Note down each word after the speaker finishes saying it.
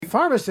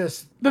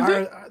pharmacists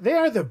they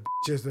are the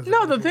bitches.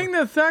 The thing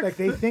that sucks. Like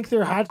they think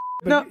they're hot.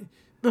 But No,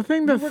 the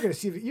thing that's we're gonna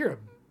see that you're a.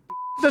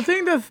 the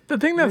thing that's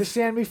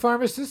Understand me,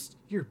 pharmacist?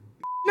 You're.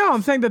 No,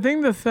 I'm saying the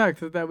thing that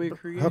sucks is that we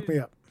create Hook me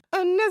up.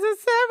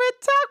 unnecessary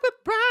talk with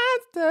Brian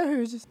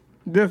Sturges.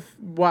 This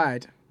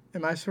wide.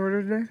 Am I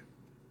shorter today?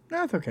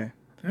 No, it's okay.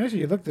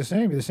 Actually, you look the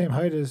same. You're the same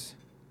height as.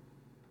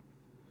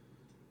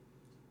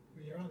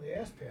 You're on the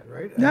ass pad,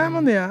 right? Yeah, I'm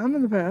on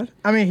the pad.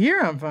 I mean, here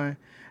I'm fine.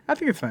 I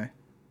think it's fine.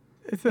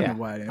 It's in the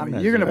wide. I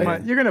mean, you're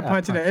gonna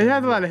punch it in. It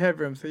has a lot of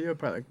headroom, so you'll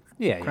probably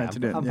crunch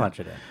it in. I'll punch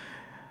it in.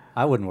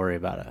 I wouldn't worry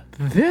about it.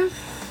 This.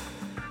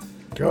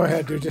 Go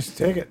ahead, dude. Just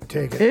take it.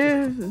 Take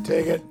it.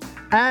 Take it.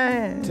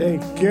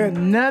 Take it.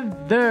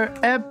 Another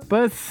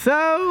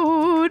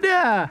episode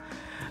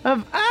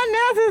of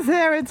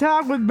Unnecessary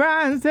Talk with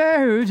Brian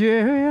Sturges.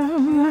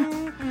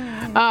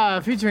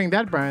 Featuring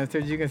that Brian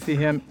Sturges. You can see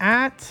him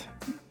at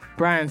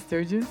Brian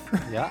Sturges.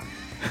 Yeah.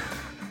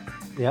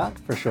 Yeah,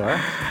 for sure.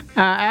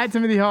 At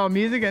Timothy Hall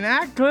Music and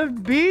at Cliff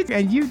Beach.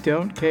 And you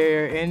don't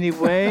care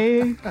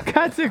anyway.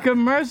 Cut to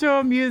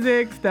commercial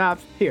music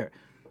stops here.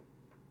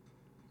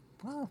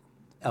 Well,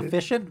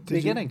 efficient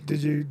beginning.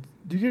 Did you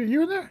get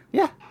you in there?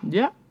 Yeah.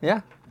 Yeah. Yeah.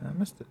 I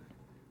missed it.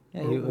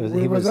 Yeah,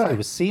 it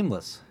was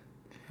seamless.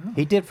 Oh.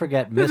 He did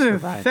forget This Mr.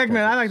 is a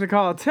segment I like to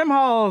call Tim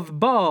Hall's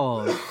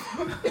Balls.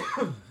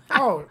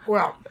 Oh,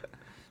 well.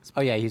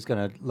 Oh, yeah, he's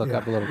going to look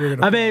up a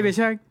little. A baby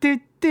shark.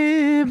 Did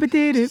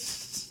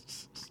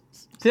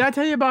I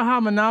tell you about how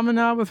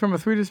Manamana was from a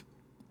Swedish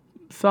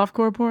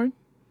softcore porn?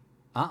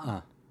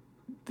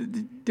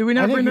 Did we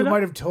not bring that up? You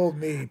might have told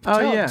me. Tell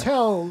me.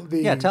 Tell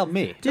the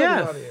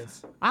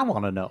audience. I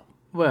want to know.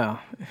 Well,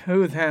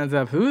 whose hands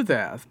up, whose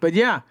ass? But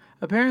yeah,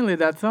 apparently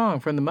that song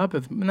from the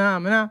Muppets,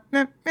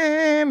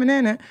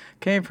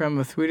 came from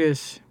a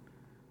Swedish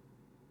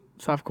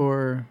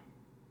softcore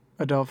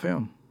adult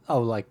film. Oh,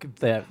 like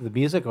the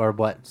music or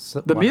what?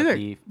 The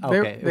music.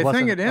 They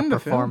sang it in the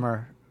film.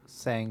 Performer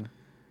sang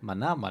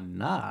 "Mana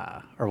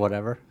Mana" or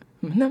whatever.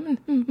 No, it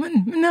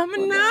wasn't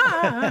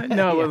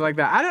like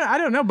that. I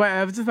don't know, but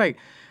I was just like,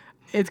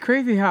 it's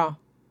crazy how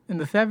in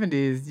the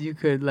 70s you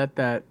could let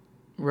that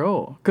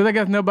roll. Because I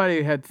guess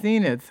nobody had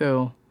seen it,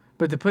 so,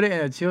 but to put it in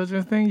a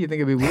children's thing, you think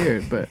it'd be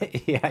weird,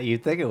 but. Yeah,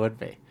 you'd think it would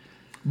be.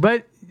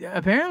 But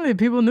apparently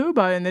people knew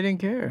about it and they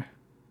didn't care.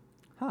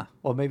 Huh.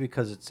 Well, maybe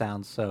because it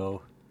sounds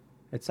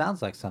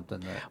like something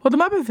that. Well, the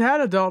Muppets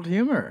had adult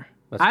humor.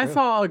 I true.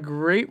 saw a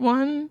great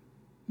one.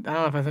 I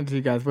don't know if I sent it to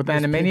you guys with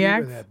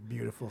Animaniacs. That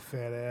beautiful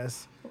fat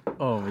ass.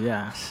 Oh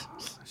yeah,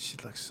 she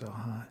looks so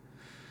hot.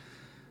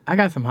 I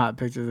got some hot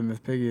pictures of Miss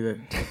Piggy that.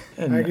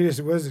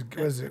 Was it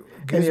Gizmo?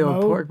 In the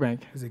old pork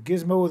bank. Was it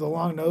Gizmo with a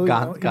long nose?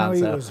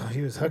 Gonzo.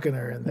 He was hooking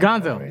her in there.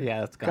 Gonzo. Right? Yeah,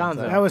 that's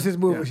Gonzo. That was his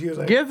move. Yeah. She was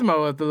like Gizmo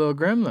was the little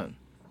gremlin.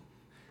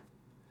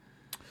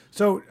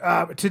 So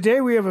today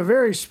we have a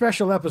very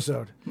special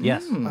episode.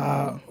 Yes.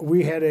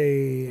 We had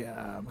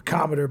a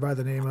commenter by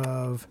the name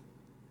of.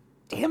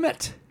 Damn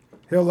it.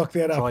 He'll look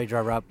that up. Troy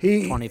Drurup,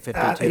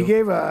 2052. He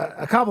gave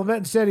a compliment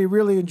and said he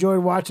really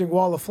enjoyed watching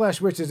Wall of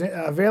Flesh, which is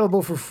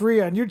available for free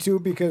on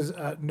YouTube because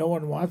no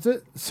one wants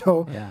it.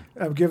 So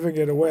I'm giving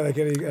it away like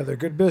any other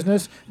good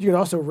business. You can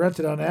also rent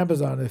it on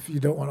Amazon if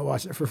you don't want to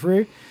watch it for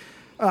free.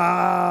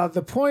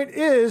 The point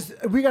is,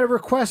 we got a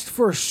request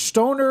for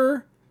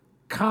stoner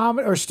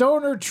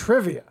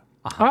trivia.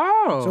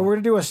 Oh. So we're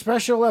going to do a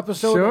special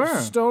episode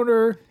of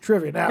stoner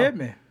trivia. Now, hit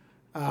me.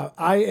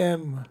 I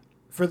am,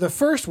 for the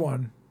first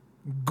one,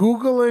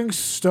 Googling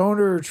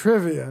stoner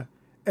trivia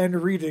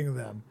and reading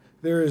them.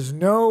 There is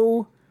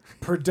no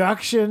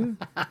production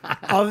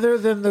other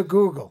than the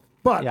Google.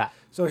 But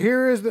so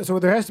here is so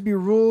there has to be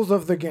rules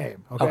of the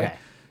game. Okay.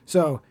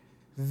 So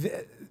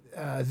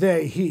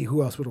he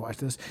who else would watch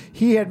this?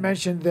 He had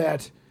mentioned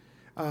that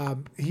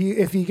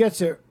if he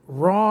gets it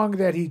wrong,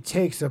 that he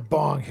takes a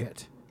bong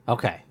hit.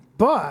 Okay.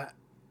 But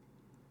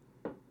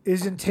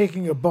isn't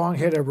taking a bong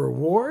hit a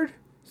reward?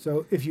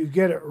 So if you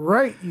get it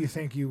right, you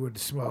think you would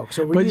smoke.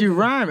 So but you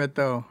rhyme it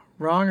though.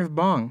 Wrong is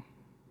bong.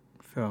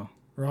 So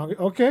wrong.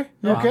 Okay.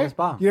 Wrong Okay. is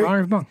bong. Wrong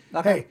is bong.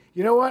 Okay. Hey,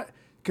 you know what?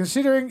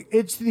 Considering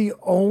it's the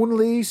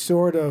only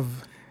sort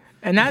of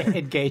and that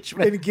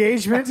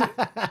engagement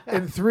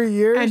in 3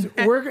 years,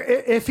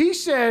 if he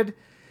said,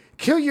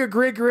 "Kill your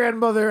great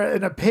grandmother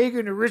in a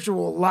pagan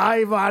ritual"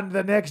 live on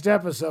the next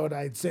episode,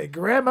 I'd say,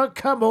 "Grandma,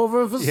 come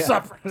over for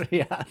supper."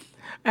 Yeah.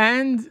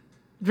 And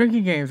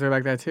drinking games are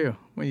like that too.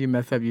 When you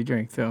mess up, you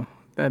drink. So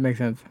that makes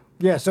sense.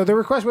 Yeah, so the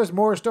request was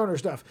more stoner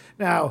stuff.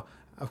 Now,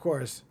 of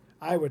course,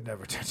 I would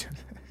never touch it.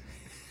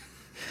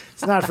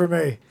 It's not for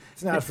me.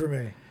 It's not for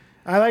me.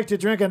 I like to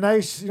drink I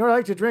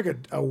like to drink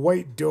a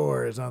white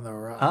Doors on the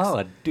rocks. Oh,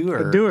 a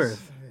Doers. A Doers.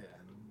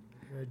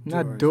 Yeah,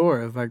 not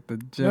Doors, like the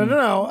Jim.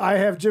 No. I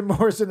have Jim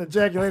Morrison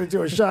ejaculated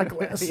to a shot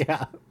glass.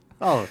 Yeah.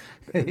 Oh.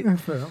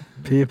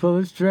 People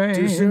are strange.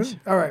 Too soon?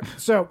 All right.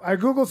 So I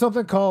Googled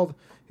something called,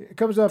 it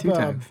comes up. 2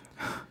 times.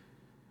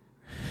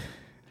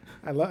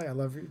 I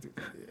love you.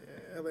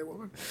 LA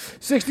woman.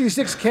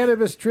 66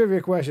 cannabis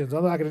trivia questions.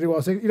 I'm not going to do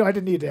all 6. I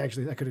didn't need to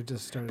actually. I could have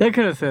just started. They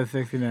could have said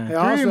 69. Hey, 3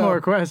 also,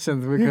 more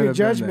questions. We you could can have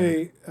judge done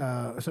me.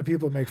 Some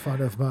people make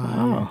fun of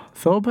my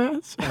soul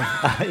patch.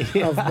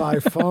 of my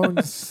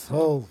phone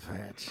soul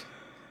patch.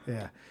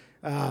 Yeah.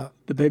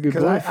 The baby boy.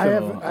 Because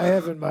I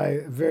have in my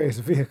various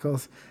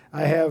vehicles,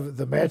 I have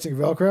the matching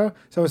Velcro.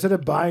 So instead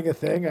of buying a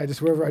thing, I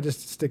just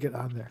stick it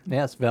on there.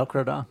 Yeah, it's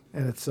Velcroed on.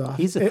 And it's soft.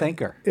 He's a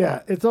thinker.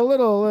 Yeah, it's a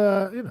little,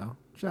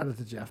 shout out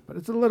to Jeff, but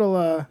it's a little,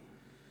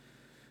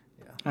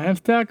 I am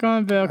stuck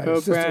on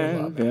Velcro,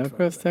 brand.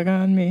 Velcro stuck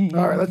on me.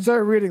 All right, let's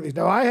start reading these.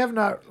 No, I have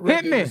not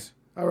read Hit me. these.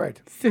 All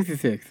right.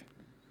 66.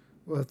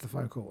 We'll have to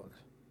find cool ones.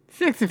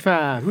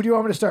 65. Who do you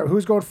want me to start with?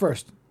 Who's going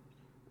first?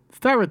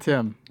 Start with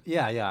Tim.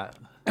 Yeah.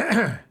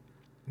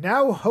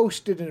 Now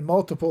hosted in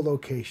multiple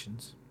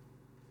locations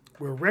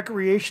where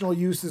recreational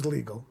use is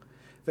legal,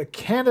 the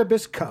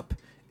Cannabis Cup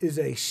is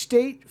a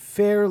state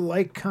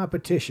fair-like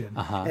competition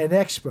and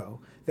expo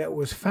that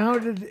was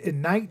founded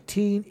in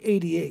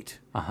 1988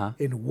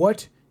 in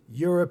what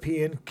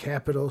European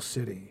capital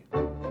city?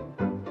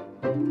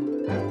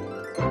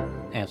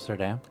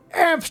 Amsterdam.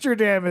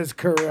 Amsterdam is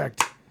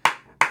correct.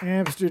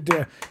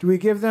 Amsterdam. Do we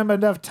give them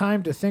enough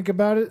time to think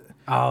about it?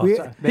 Oh,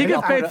 sorry. He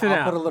can space it I'll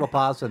out. put a little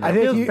pause in there. I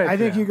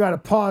think you got to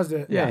pause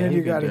it, and then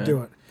you got to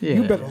do it. Yeah.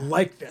 You better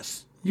like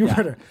this. You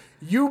better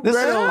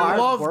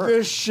love work.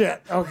 this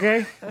shit.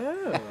 Okay.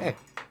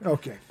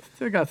 Okay.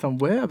 Still got some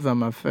webs on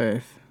my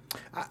face.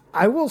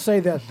 I will say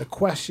that the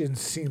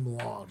questions seem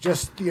long.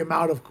 Just the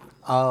amount of.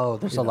 Oh,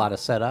 there's a lot of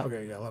setup.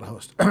 Okay, yeah, a lot of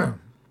hosts.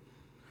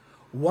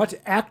 What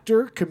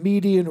actor,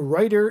 comedian,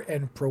 writer,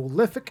 and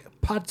prolific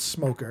pot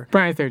smoker?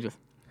 Brian Sturges.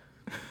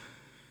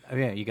 Oh,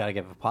 yeah, you got to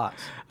give a pause.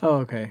 Oh,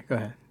 okay. Go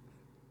ahead.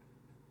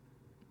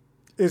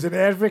 Is an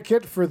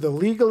advocate for the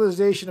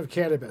legalization of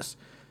cannabis.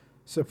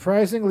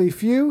 Surprisingly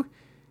few.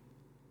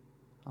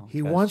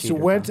 He once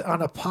went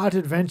on a pot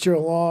adventure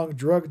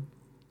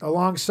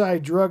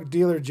alongside drug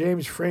dealer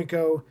James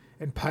Franco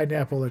and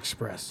Pineapple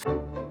Express. Seth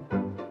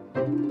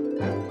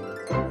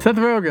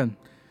Rogen.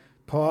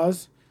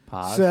 Pause.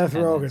 Seth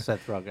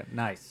Rogen.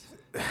 Nice.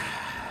 I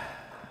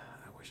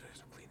wish I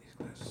used to clean these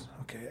glasses.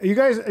 Okay. Are you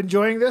guys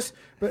enjoying this?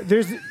 But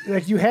there's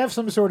you have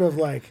some sort of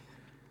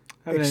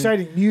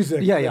exciting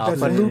music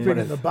that's looping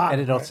in the bottom.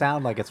 And it'll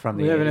sound like it's from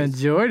the 80s. We haven't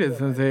enjoyed it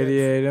since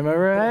 88. Am I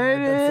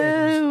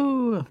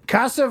right?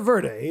 Casa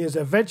Verde is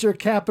a venture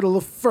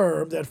capital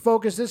firm that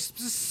focuses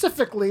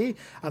specifically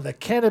on the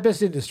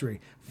cannabis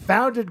industry.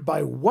 Founded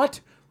by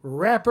what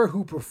rapper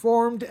who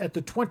performed at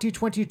the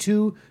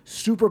 2022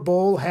 Super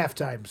Bowl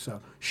halftime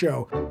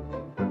show?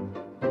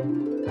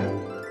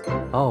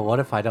 Oh, what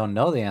if I don't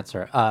know the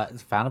answer?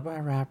 It's founded by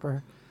a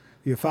rapper.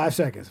 You have 5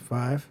 seconds.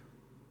 5,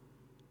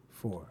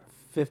 4,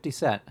 50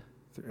 Cent.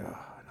 3.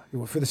 You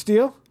want for the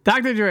steal?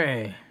 Dr.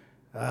 Dre.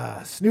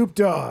 Snoop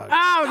Dogg. Oh,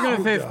 I was going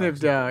to say Snoop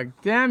Dogg.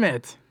 Damn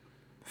it.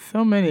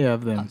 So many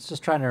of I them. was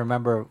just trying to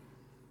remember.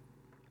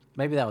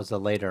 Maybe that was the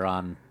later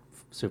on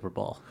Super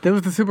Bowl. That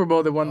was the Super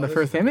Bowl that won the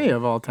first Emmy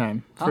of all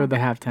time for the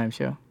halftime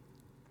show.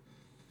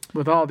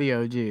 With all the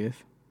OGs.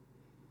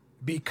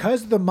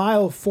 Because the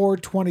mile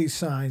 420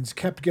 signs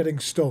kept getting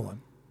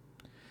stolen,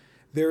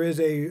 there is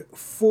a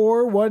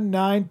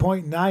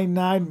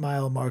 419.99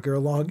 mile marker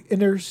along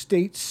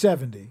Interstate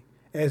 70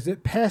 as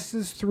it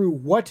passes through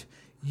what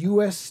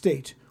U.S.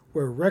 state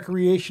where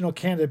recreational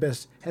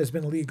cannabis has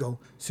been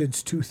legal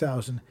since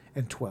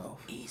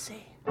 2012?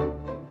 Easy.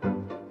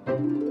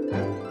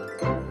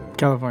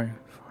 California.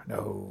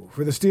 No.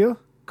 For the steal?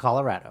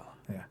 Colorado.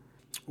 Yeah.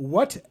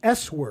 What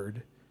S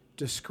word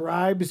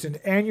describes an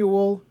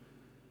annual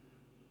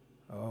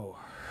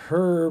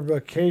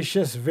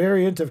herbaceous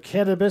variant of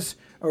cannabis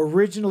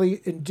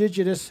originally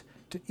indigenous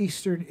to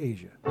Eastern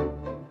Asia?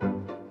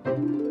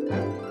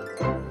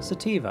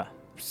 Sativa.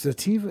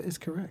 Sativa is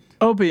correct.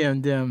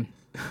 Opium dim.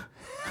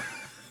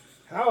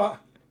 How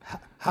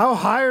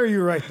high are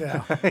you right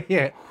now?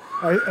 Yeah.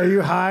 Are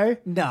you high?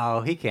 No,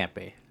 he can't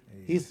be.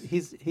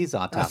 He's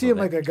on top I see him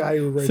of like it. a guy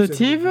who writes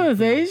Sativa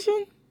is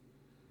Asian?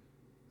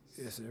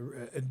 Yes,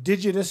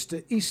 indigenous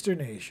to Eastern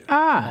Asia.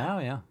 Ah. Oh,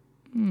 yeah.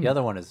 The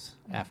other one is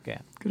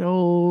Afghan. Good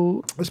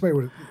old. This might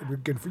would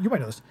good for you.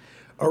 Might know this.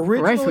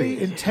 Rice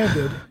wheat.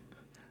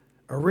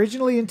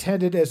 Originally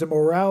intended as a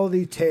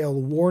morality tale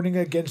warning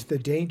against the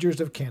dangers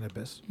of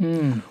cannabis.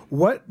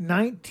 What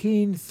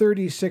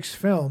 1936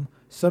 film,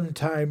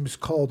 sometimes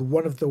called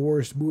one of the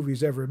worst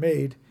movies ever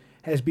made,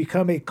 has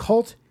become a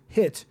cult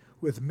hit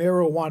with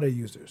marijuana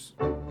users?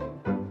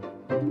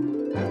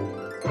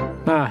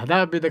 That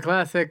would be the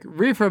classic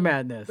Reefer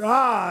Madness.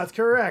 That's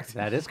correct.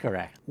 That is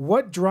correct.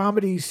 What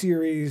dramedy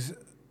series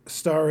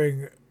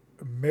starring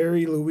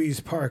Mary Louise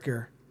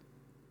Parker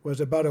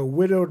was about a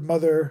widowed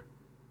mother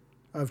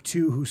of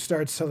 2 who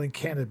starts selling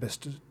cannabis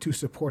to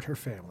support her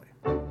family?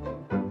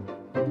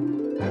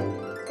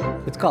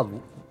 It's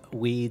called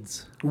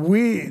Weeds.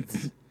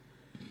 Weeds.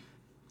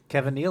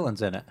 Kevin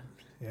Nealon's in it.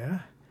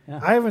 Yeah?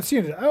 Yeah. I haven't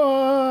seen it.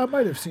 Oh, I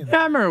might have seen it.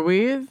 Yeah, I remember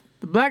Weed.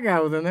 The black guy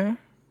was in there.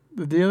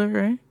 The dealer,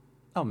 right?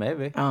 Oh,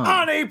 maybe.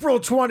 On April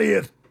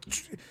 20th,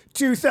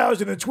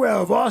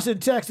 2012, Austin,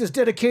 Texas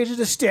dedicated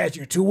a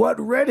statue to what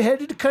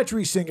redheaded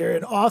country singer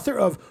and author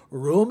of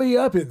Roll Me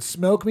Up and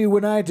Smoke Me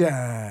When I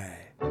Die?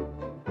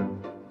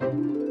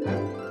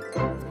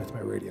 That's my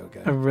radio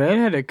guy. A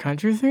redheaded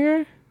country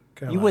singer?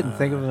 You wouldn't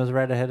think of him as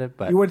redheaded,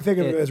 but You wouldn't think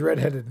of him as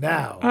redheaded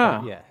now.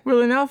 Oh, yeah.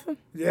 Willie Nelson?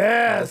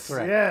 Yes,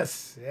 correct.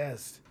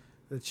 yes.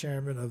 The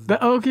chairman of The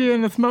Okie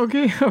and the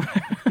Smoky?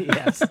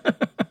 yes.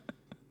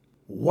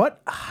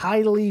 What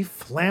highly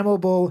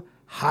flammable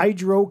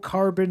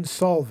hydrocarbon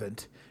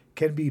solvent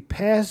can be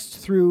passed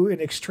through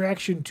an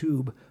extraction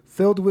tube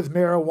filled with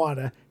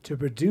marijuana to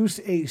produce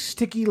a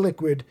sticky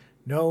liquid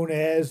known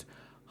as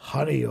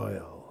honey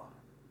oil?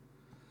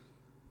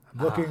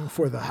 I'm looking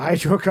for the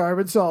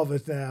hydrocarbon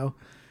solvent now.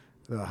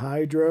 The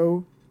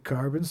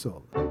hydrocarbon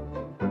solvent.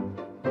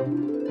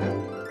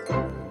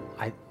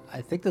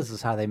 I think this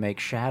is how they make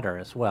shatter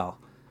as well,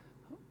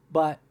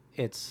 but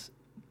it's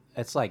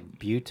like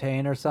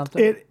butane or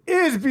something. It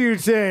is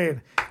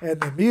butane, and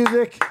the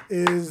music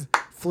is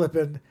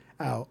flipping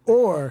out,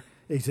 or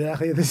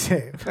exactly the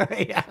same.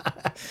 yeah.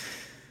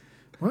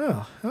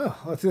 Well,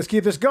 let's just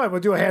keep this going.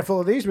 We'll do a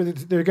handful of these,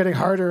 but they're getting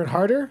harder and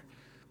harder.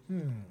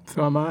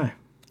 So am I.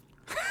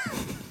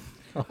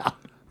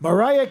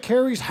 Mariah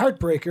Carey's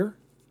Heartbreaker,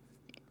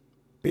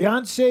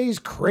 Beyonce's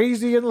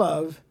Crazy in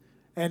Love,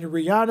 and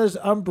Rihanna's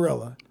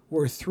Umbrella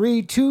were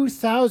 3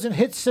 2000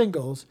 hit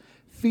singles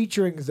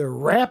featuring the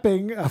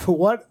rapping of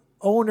what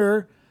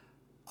owner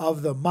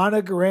of the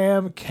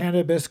Monogram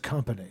Cannabis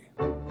Company?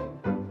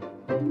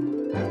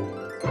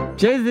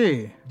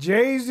 Jay-Z.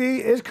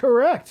 Jay-Z is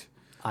correct.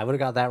 I would have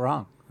got that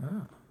wrong.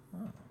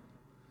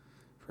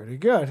 Pretty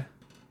good.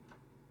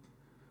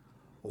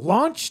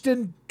 Launched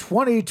in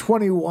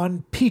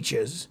 2021,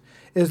 Peaches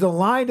is a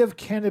line of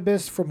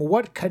cannabis from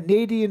what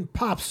Canadian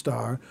pop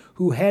star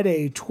who had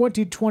a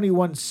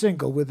 2021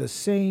 single with the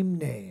same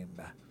name?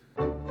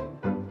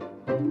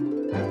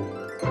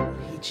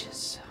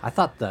 Peaches. I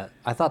thought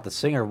the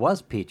singer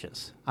was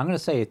Peaches. I'm gonna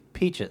say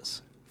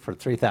Peaches for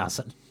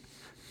 3,000.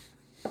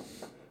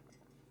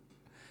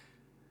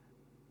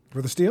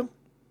 For the steal?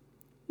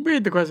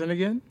 Read the question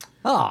again.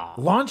 Ah,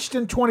 Launched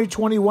in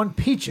 2021,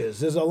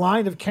 Peaches is a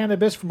line of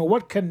cannabis from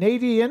what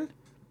Canadian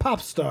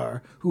pop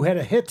star who had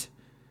a hit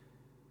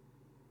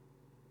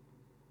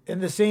in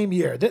the same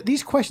year.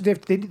 These questions,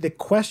 the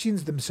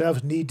questions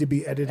themselves need to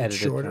be edited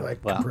shorter, down.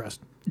 like Wow.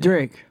 compressed.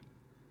 Drake.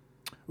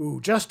 Ooh,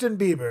 Justin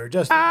Bieber.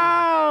 Justin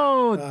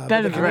Oh, Bieber.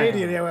 that the is right.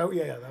 Canadian,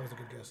 yeah, that was a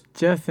good guess.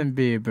 Justin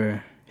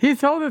Bieber. He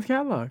sold his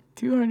catalog.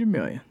 200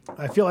 million.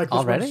 I feel like this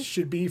Already? one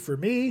should be for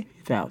me.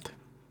 He's out.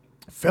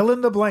 Fill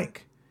in the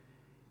blank.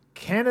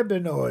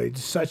 Cannabinoids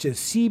such as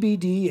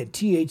CBD and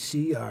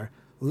THC are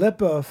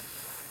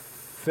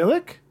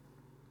lipophilic,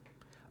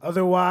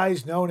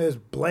 otherwise known as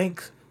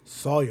blank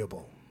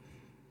soluble.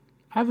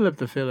 I've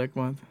lipophilic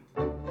once.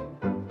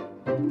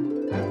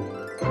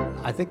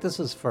 I think this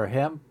is for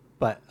him,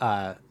 but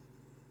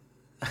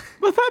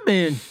What's that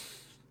mean?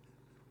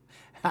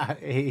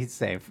 he's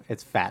safe.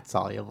 It's fat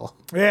soluble.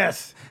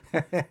 Yes.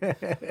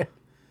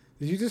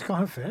 Did you just call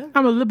him fat?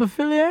 I'm a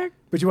lipophiliac.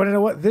 But you want to know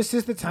what? This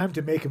is the time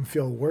to make him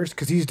feel worse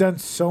because he's done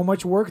so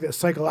much work that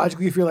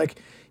psychologically, if you're like,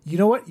 you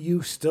know what,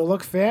 you still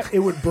look fat, it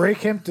would break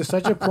him to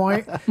such a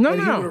point No,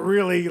 that he would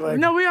really like.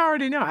 No, we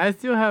already know. I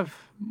still have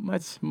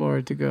much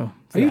more to go.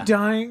 Are you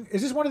dying?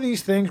 Is this one of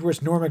these things where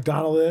it's Norm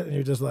Macdonald and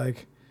you're just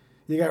like,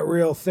 you got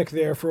real thick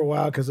there for a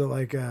while because of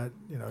like,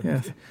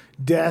 Yes.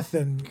 death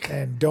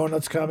and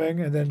donuts coming,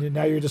 and then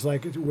now you're just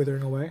like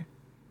withering away.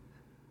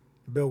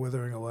 Bill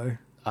withering away.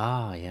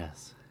 Ah,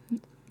 yes.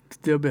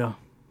 Still Bill.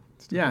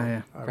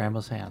 Yeah.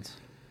 Grandma's hands.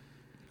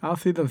 I'll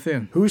see them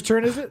soon. Whose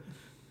turn is it?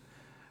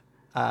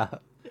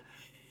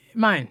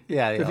 Mine.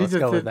 Yeah, 'Cause let's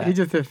go with that. He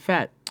just said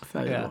fat.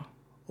 Soluble. Yeah.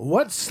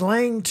 What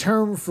slang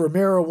term for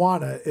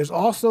marijuana is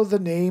also the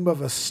name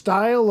of a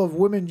style of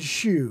women's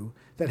shoe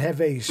that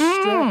have a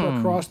strap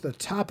across the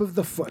top of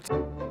the foot?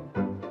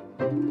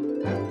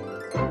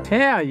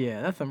 Hell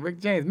yeah. That's some Rick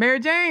James. Mary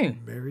Jane.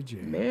 Mary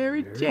Jane.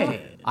 Mary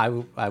Jane. I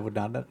would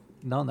not have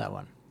known that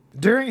one.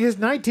 During his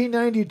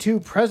 1992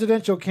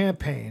 presidential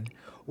campaign,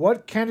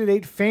 what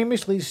candidate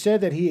famously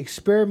said that he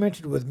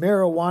experimented with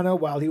marijuana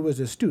while he was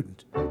a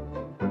student?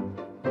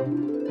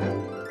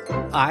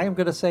 I am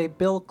going to say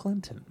Bill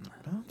Clinton.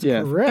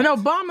 Yeah. correct. And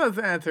Obama's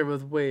answer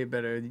was way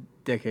better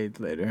decades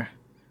later.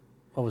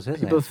 What was his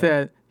People answer?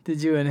 said,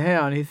 "Did you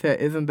inhale?" And he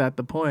said, "Isn't that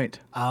the point?"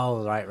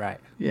 Oh, right.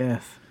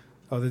 Yes.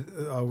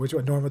 Which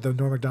one? The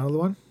Norm Macdonald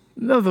one?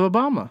 No, it was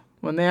Obama.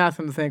 When they asked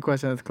him the same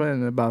question as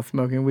Clinton about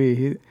smoking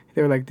weed,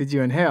 they were like, "Did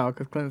you inhale?"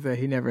 Because Clinton said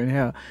he never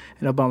inhaled.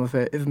 And Obama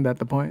said, "Isn't that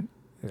the point?"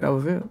 That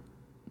was it.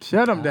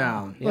 Shut him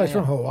down. Well, he's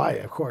from Hawaii,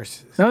 of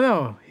course.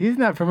 No, he's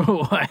not from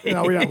Hawaii.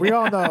 No, we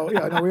all know.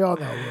 Yeah, no, we all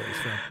know where he's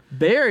from.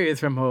 Barry is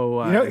from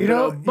Hawaii.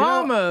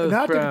 Obama's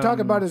not from... to talk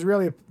about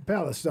Israeli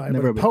Palestine,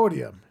 Never but been.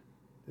 podium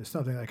is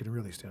something I can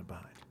really stand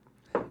behind.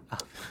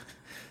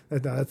 No,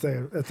 that's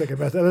a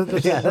mess. That's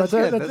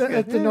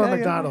the Norm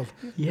Macdonald.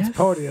 Yes. It's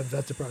podiums.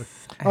 That's a product.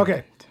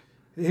 Okay,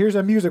 here's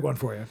a music one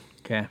for you.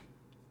 Okay.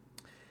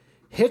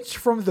 Hits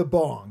from the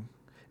Bong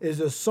is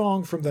a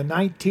song from the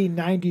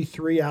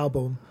 1993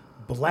 album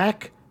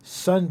Black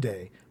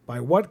Sunday by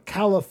what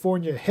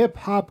California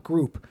hip-hop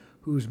group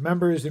whose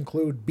members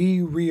include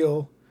Be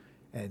Real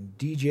and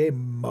DJ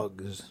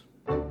Muggs?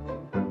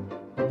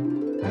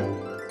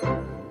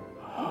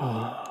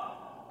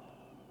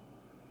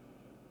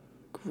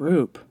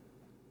 Group.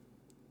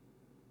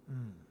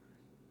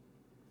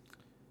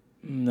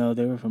 No,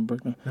 they were from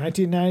Brooklyn.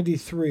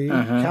 1993,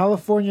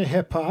 California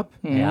hip-hop.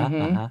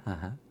 Yeah.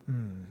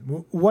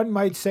 One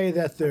might say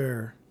that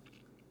they're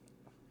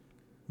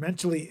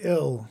mentally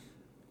ill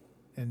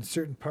in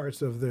certain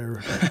parts of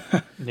their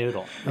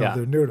Noodle.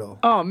 their noodle.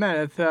 Oh man,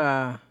 it's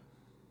no,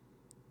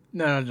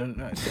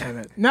 damn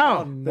it,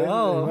 no. They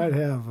might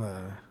have.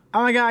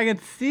 Oh my god, I can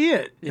see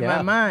it in my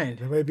Yeah. mind.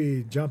 They may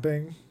be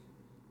jumping.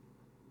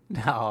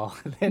 No,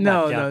 they're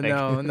No, not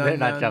jumping. they're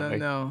not jumping.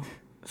 no.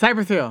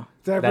 Cypress Hill.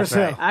 Cypress That's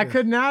right. Hill. I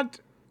could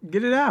not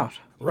get it out.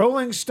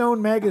 Rolling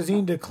Stone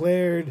magazine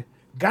declared,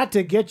 "Got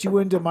to Get You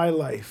Into My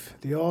Life,"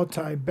 the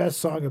all-time best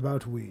song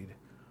about weed.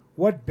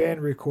 What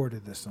band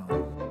recorded this song?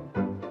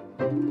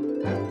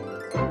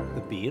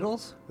 The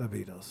Beatles? The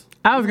Beatles.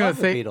 I was gonna love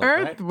the say Beatles,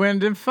 Earth, right?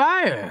 Wind, and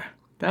Fire.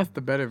 That's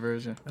the better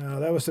version.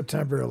 That was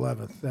September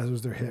 11th. That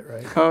was their hit,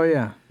 right? Oh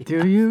yeah.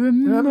 Do you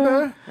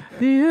remember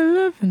the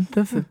 11th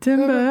of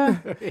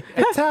September?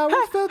 The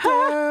towers fell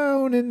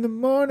down in the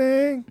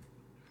morning.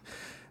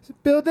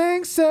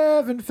 Building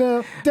 7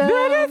 fell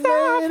down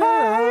later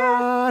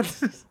on.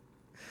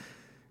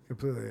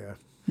 Completely, yeah.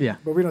 Yeah.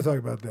 But we don't talk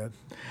about that.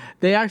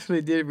 They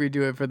actually did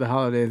redo it for the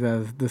holidays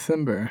as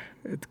December.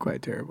 It's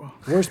quite terrible.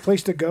 Worst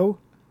place to go?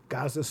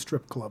 Gaza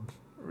Strip Club.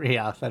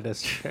 Yeah, that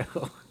is true.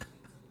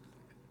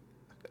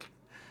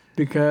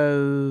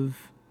 Because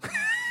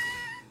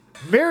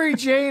Mary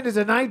Jane is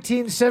a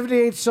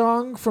 1978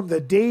 song from the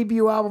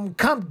debut album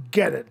Come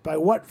Get It by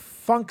what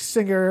funk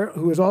singer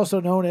who is also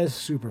known as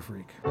Super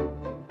Freak?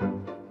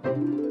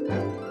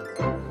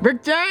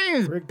 Rick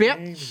James, Rick bitch.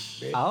 James,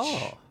 bitch.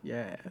 Oh.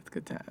 Yeah, it's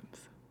good times.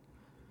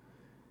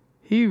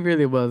 He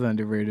really was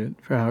underrated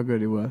for how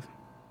good he was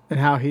and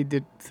how he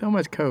did so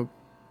much coke.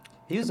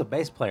 He was a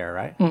bass player,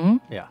 right?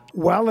 Mm-hmm. Yeah.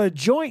 While a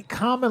joint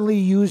commonly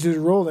uses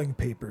rolling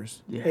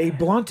papers, a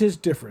blunt is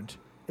different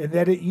in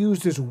that it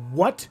uses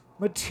what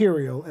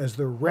material as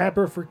the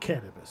wrapper for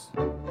cannabis?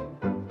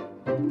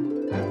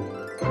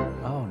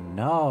 Oh,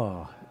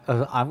 no.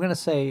 I'm going to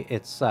say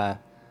it's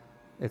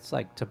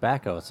like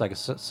tobacco. It's like a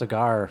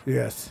cigar.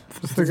 Yes.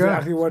 That's cigar.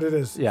 exactly what it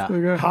is.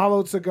 Yeah.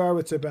 Hollowed cigar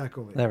with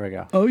tobacco leaf. There we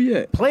go. Oh,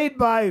 yeah. Played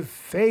by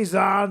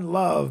Faison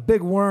Love,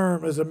 Big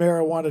Worm is a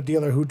marijuana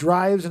dealer who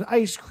drives an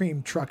ice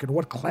cream truck in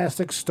what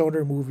classic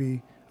stoner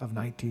movie of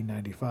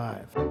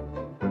 1995?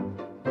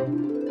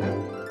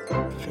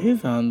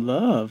 Faison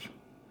Love.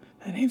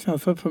 That name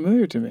sounds so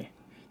familiar to me.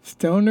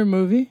 Stoner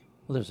movie?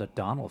 Well, there's a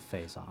Donald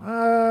face on.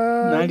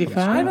 95?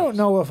 I don't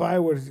know if I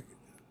would.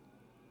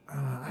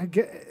 I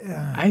get.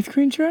 Ice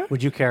cream truck?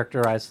 Would you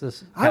characterize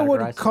this? I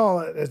wouldn't categorize call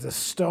it as a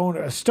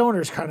stoner. A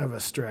stoner's kind of a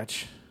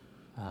stretch.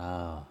 it?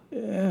 Oh.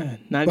 Yeah,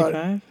 But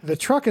 95? the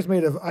truck is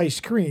made of ice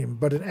cream,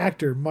 but an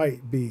actor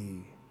might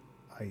be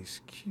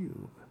Ice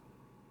Cube.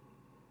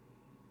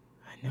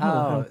 I know what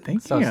I'm thinking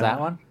so it's of. that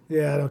one?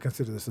 Yeah, I don't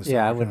consider this a stoner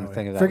Yeah, I wouldn't comedy.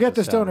 think of that Forget as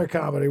the a stoner.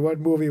 stoner comedy. What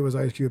movie was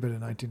Ice Cube in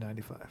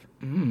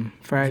 1995?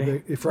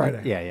 Friday.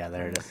 Friday. Yeah,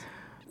 there it is.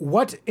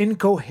 What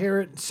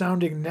incoherent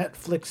sounding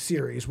Netflix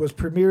series was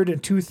premiered in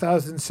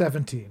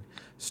 2017?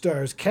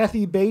 Stars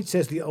Kathy Bates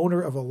as the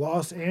owner of a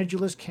Los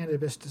Angeles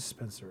cannabis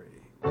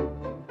dispensary.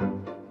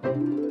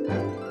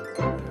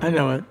 I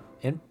know it.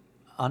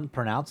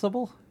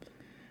 Unpronounceable?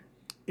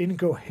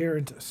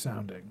 Incoherent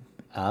sounding.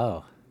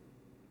 Oh.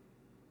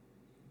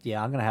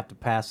 Yeah, I'm going to have to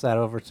pass that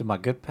over to my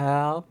good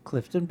pal,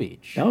 Clifton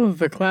Beach. That was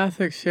the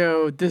classic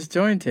show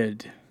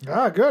Disjointed.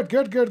 Ah, good.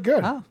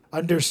 Oh.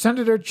 Under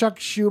Senator Chuck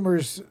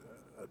Schumer's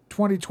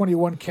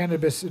 2021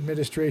 Cannabis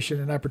Administration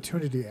and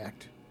Opportunity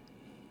Act,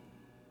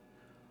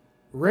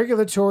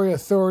 regulatory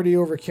authority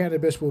over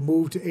cannabis will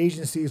move to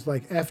agencies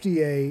like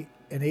FDA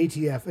and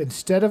ATF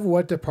instead of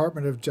what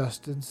Department of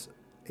Justice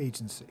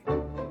agency?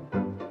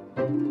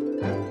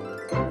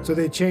 So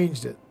they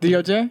changed it.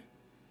 DOJ?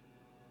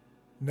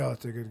 No,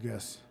 that's a good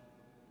guess.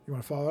 You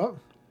want to follow up?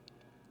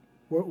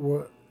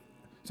 What?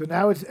 So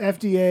now it's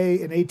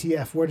FDA and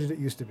ATF. Where did it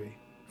used to be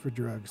for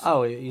drugs?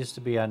 Oh, it used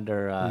to be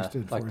under Used to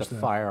like the enforce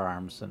that.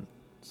 firearms and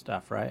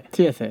stuff, right?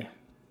 TSA.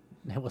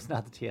 It was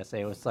not the TSA.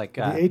 It was like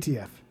the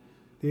ATF.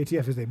 The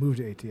ATF is they moved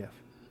to ATF.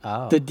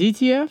 oh. The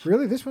DTF?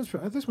 Really? This one's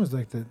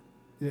like the.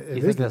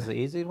 You think that's the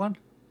easy one?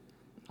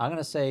 I'm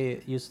gonna say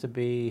it used to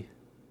be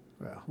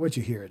Well, once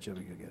you hear it,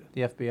 Jimmy, you'll get it.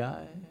 the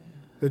FBI.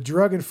 The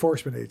Drug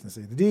Enforcement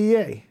Agency, the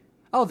DEA.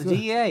 Oh, the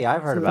DEA.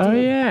 I've heard so about Oh,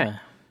 it. yeah.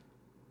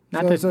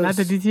 Not the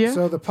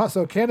DTF?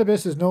 So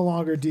cannabis is no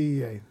longer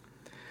DEA.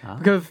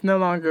 Because it's no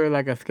longer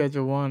like a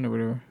Schedule 1 or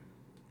whatever.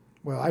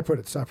 Well, I put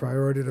it top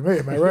priority to me.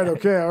 Am I right?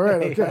 Okay, all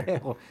right, okay.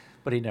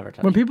 But he never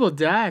touched When it. people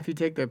die, if you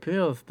take their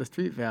pills, the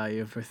street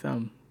value for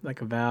some,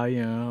 like a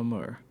Valium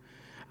or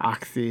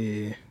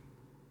Oxy,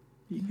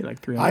 you can get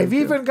like $300. I've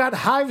even got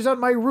hives on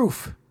my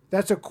roof.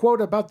 That's a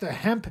quote about the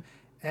hemp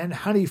and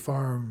honey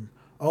farm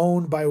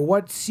owned by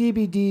what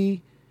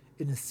CBD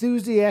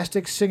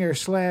enthusiastic singer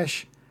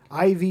 /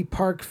 Ivy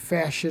Park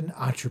fashion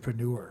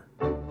entrepreneur?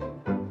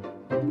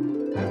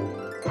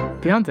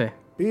 Beyonce.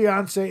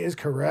 Beyonce is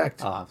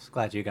correct. Oh, I'm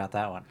glad you got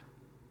that one.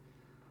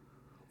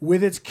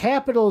 With its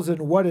capitals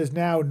in what is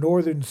now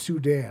northern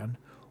Sudan,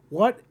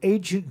 what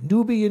ancient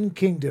Nubian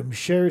kingdom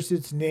shares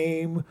its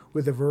name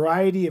with a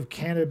variety of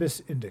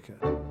cannabis indica?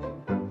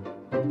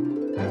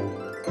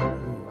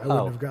 I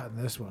wouldn't have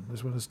gotten this one.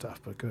 This one is tough,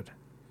 but good.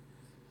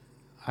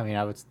 I mean,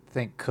 I would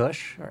think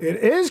Kush. It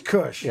is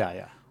Kush.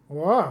 Yeah.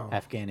 Wow.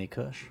 Afghani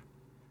Kush.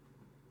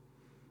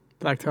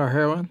 Black tar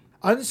heroin.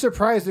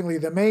 Unsurprisingly,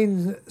 the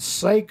main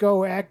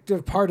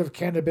psychoactive part of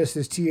cannabis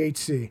is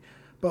THC,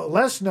 but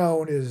less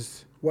known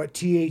is what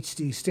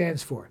THC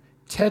stands for.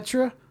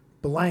 Tetra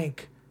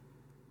blank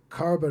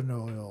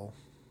carbonyl.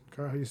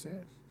 How do you say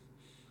it?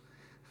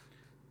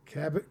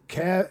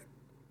 Cannabinoid.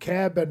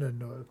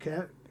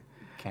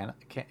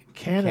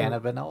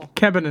 Cannabinol?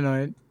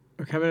 Cannabinoid.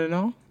 Or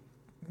cannabinol?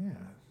 Yeah.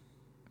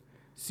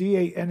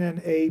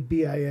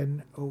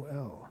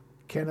 Cannabinol.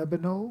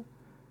 Cannabinol?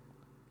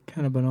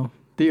 Cannabinol.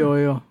 The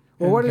oil.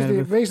 Well, what is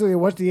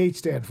what's the H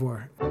stand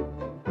for?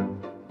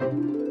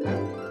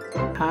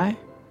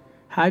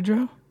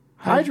 Hydro?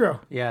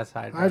 Hydro. Yes,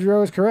 hydro.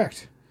 Hydro is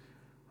correct.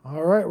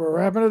 All right, we're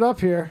wrapping it up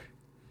here.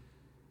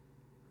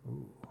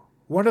 Ooh.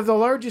 One of the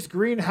largest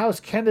greenhouse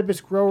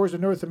cannabis growers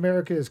in North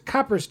America is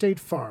Copper State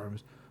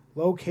Farms,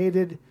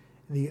 located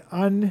in the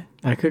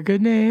like a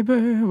good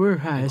neighbor, we're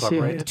high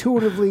shit.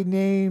 intuitively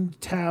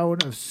named town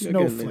of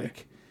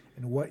Snowflake.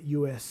 In what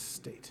U.S.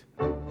 state?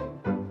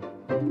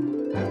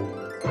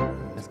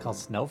 It's called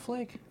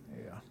Snowflake?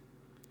 Yeah.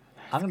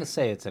 I'm going to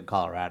say it's in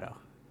Colorado.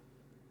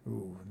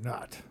 Ooh,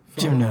 not.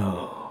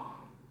 Juneau.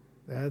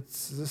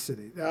 That's the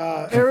city.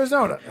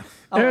 Arizona.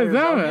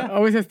 Arizona.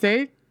 Always a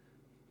state?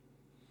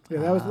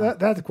 Yeah,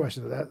 that's the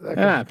question.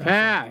 That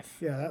pass.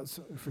 Yeah, that's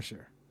for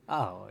sure.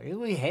 Oh,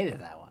 we hated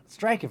that one.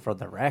 Strike it from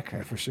the record.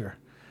 Yeah, for sure.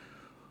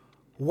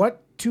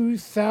 What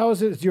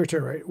 2000... It's your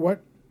turn, right?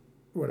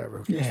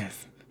 Whatever.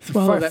 Yes.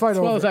 Swallow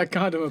that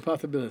condom of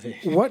possibility.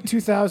 What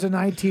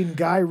 2019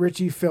 Guy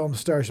Ritchie film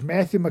stars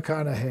Matthew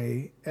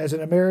McConaughey as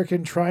an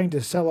American trying to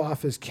sell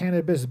off his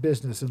cannabis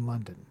business in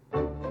London?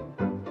 Yeah,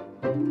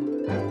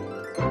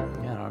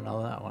 I don't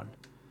know that one.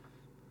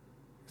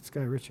 It's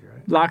Guy Ritchie,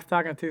 right? Lock,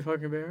 Stock, and Two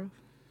Smoking Barrels?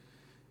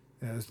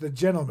 Yeah, it's The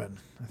Gentleman.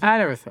 I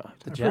never saw it.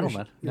 The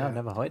Gentleman? Yeah. No, I've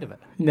never heard of it.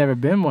 Never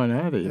been one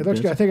either. It looks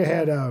good. I think I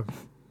had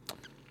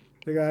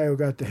the guy who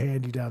got the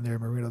handy down there,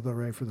 Marina Del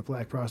Rey, for the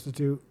black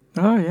prostitute.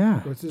 Oh,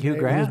 yeah. What's his Hugh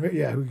name? Grant?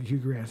 Hugh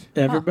Grant.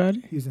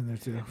 Everybody? He's in there,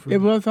 too. It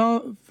was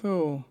also...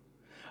 Oh,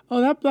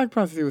 that black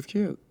prostitute was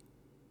cute.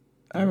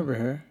 I remember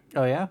her.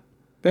 Oh, yeah?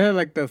 They had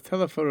like those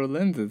telephoto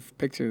lenses,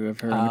 pictures of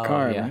her in the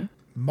car, yeah. right?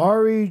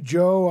 Mari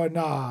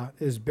Joanna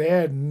is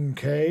bad,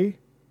 okay?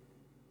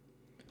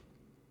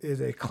 Is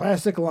a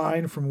classic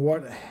line from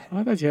what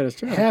I thought you had a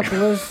stroke.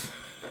 hapless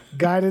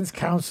guidance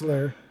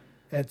counselor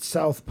at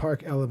South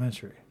Park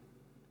Elementary.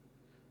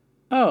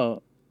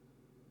 Oh,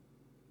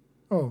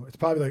 it's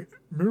probably like,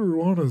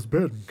 marijuana's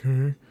bad,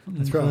 okay?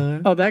 That's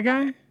probably... that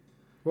guy?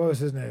 What was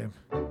his name?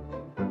 Oh,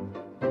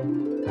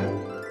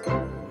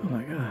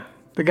 my God.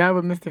 The guy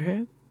with Mr.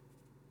 Head?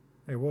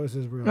 Hey, what was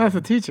his real No, that's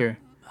name? a teacher.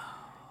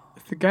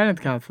 It's the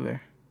guidance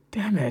counselor.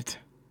 Damn it.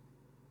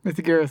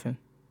 Mr. Garrison.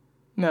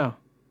 No.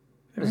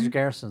 Mr.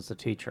 Garrison's the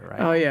teacher,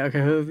 right? Oh, yeah.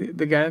 Okay. Who's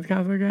the guidance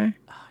counselor guy?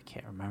 Oh, I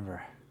can't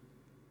remember.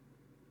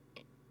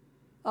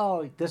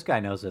 Oh, this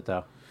guy knows it,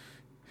 though.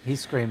 He's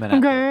screaming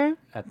at the...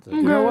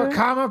 You know what?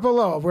 Comment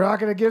below. If we're not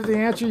going to give the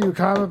answer, you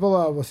comment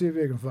below. We'll see if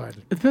you can find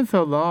it. It's been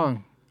so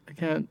long. I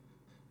can't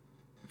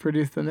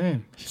produce the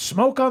name.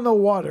 Smoke on the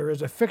Water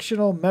is a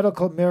fictional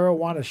medical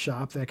marijuana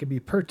shop that can be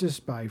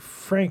purchased by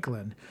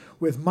Franklin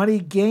with money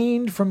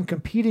gained from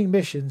competing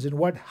missions in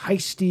what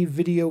heisty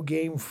video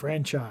game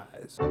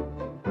franchise?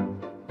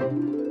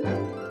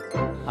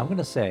 I'm going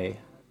to say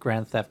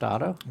Grand Theft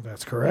Auto.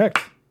 That's correct.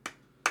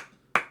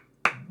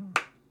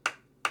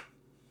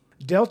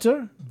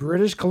 Delta,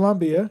 British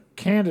Columbia,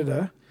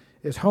 Canada,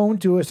 is home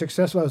to a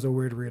successful... That was a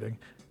weird reading.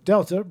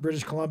 Delta,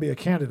 British Columbia,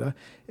 Canada,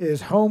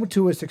 is home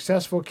to a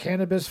successful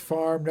cannabis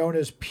farm known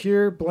as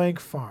Pure Blank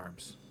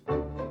Farms.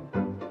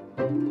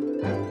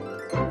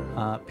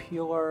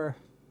 Pure...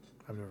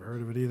 I've never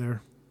heard of it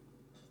either.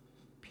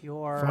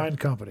 Pure... Fine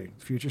company.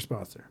 Future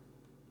sponsor.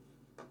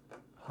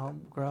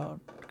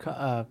 Homegrown...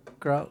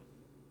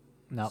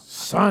 No.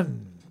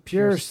 Sun.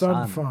 Pure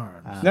Sun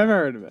Farms. Never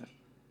heard of it.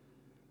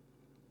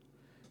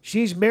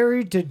 She's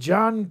married to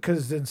John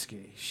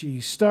Krasinski.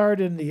 She starred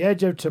in The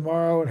Edge of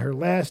Tomorrow, and her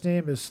last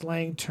name is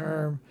slang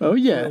term Oh,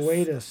 yes. for a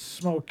way to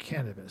smoke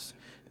cannabis.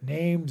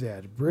 Named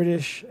that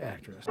British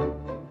actress.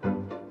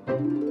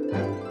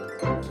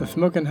 The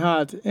smoking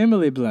hot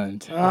Emily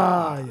Blunt.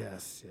 Ah,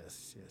 yes.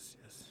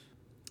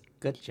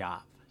 Good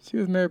job. She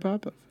was Mary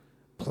Poppins.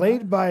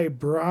 Played by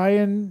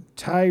Brian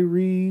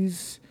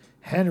Tyrese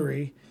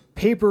Henry,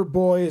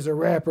 Paperboy is a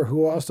rapper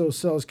who also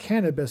sells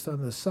cannabis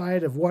on the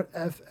side of what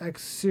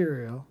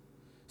FX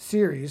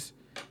series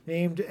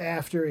named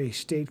after a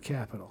state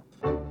capital.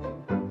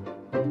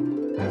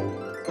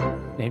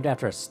 Named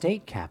after a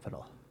state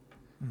capital.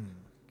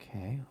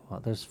 Okay. Well,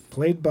 there's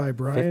Played by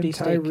Brian 50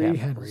 state Tyree capitals.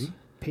 Henry.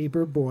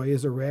 Paper Boy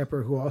is a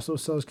rapper who also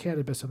sells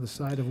cannabis on the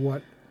side of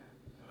what?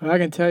 Well, I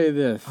can tell you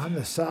this. On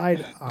the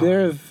side of.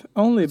 There's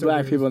only So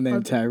black there's- people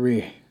named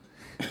Tyree.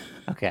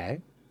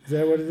 Okay. Is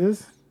that what it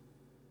is?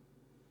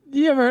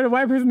 You ever heard a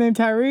white person named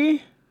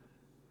Tyree?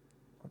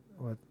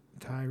 What?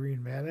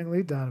 Tyreen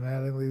Mattingly? Don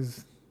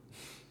Mattingly's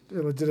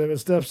illegitimate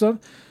stepson?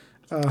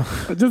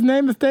 Just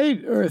name a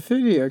state or a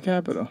city or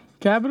capital.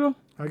 Capital?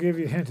 I'll give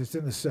you a hint. It's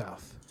in the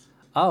South.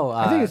 Oh,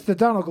 I think it's the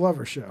Donald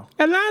Glover show.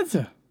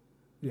 Atlanta.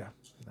 Yeah.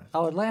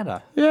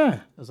 Atlanta. Yeah. It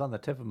was on the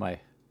tip of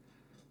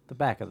the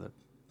back of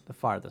the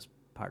farthest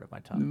part of my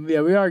tongue.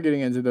 Yeah, we are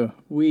getting into the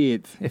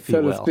weeds, If so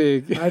you to will.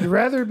 speak. I'd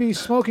rather be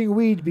smoking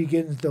weed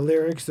begins the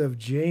lyrics of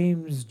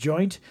James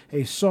Joint,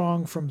 a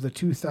song from the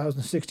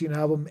 2016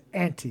 album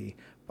Anti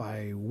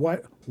by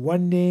what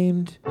one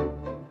named.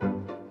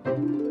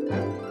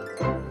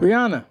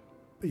 Rihanna.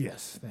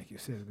 Yes, thank you.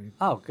 Say it to me.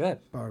 Oh, good.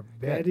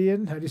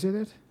 Barbadian. How do you say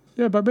that?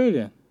 Yeah,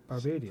 Barbadian.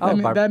 Barbadian.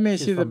 Oh, That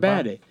means she's a from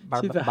Bar- baddie.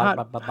 Bar- She's a Bar-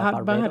 hot, Bar-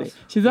 hot body. Barbados?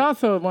 She's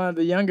also one of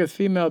the youngest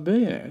female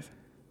billionaires.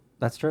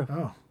 That's true.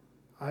 Oh,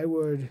 I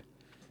would.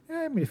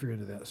 I mean, if you're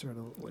into that sort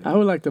of way. I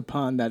would like to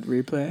pawn that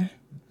replay.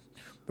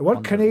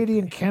 What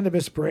Canadian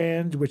cannabis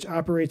brand, which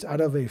operates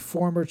out of a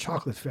former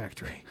chocolate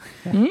factory,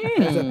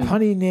 has a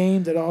punny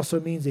name that also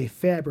means a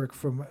fabric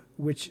from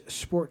which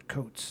sport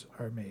coats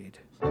are made?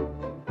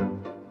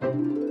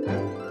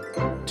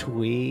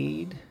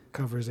 Tweed.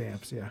 Covers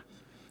amps, yeah.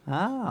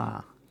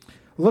 Ah.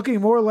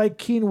 Looking more like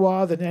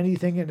quinoa than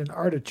anything in an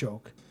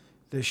artichoke,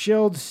 the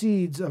shelled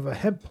seeds of a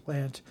hemp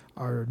plant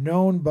are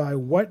known by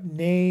what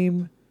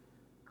name?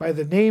 By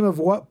the name of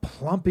what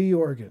plumpy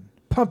organ?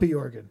 Pumpy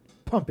organ.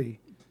 Pumpy.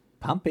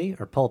 Pumpy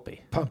or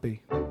pulpy?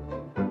 Pumpy.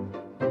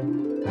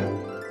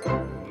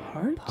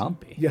 Heart?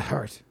 Pumpy. Yeah,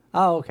 heart.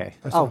 Oh, okay.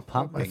 I Oh, saw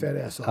pumping. my fat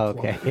ass off.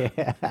 Okay.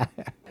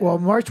 Well,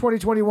 March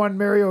 2021,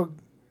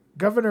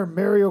 Governor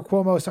Mario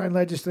Cuomo signed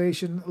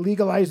legislation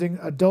legalizing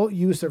adult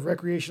use of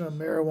recreational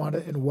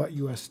marijuana in what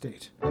U.S.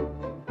 state?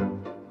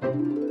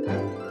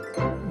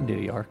 New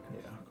York.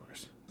 Yeah, of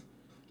course.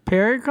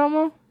 Perry come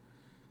over?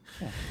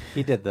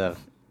 He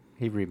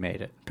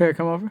remade it. Perry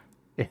come over?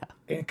 Yeah.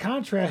 In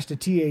contrast to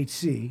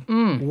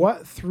THC,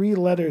 what three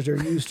letters are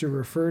used to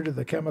refer to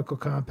the chemical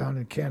compound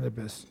in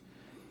cannabis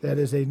that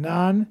is a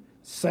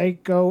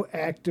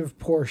non-psychoactive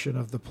portion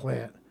of the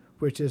plant,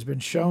 which has been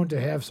shown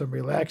to have some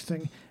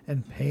relaxing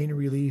and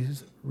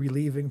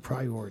pain-relieving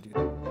priorities?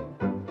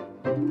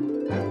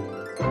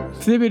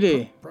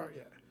 CBD.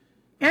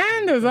 Yeah.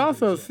 And there's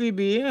also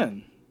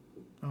CBN.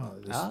 Oh,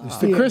 this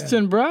The CNN.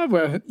 Christian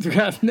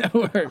Broadcast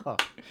Network. Oh,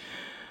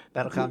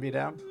 that'll calm you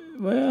down?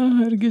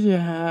 Well, it'll get you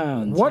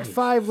high. What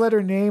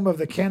five-letter name of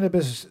the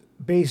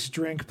cannabis-based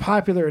drink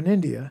popular in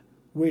India,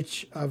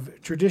 which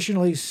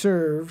traditionally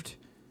served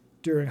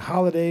during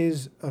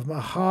holidays of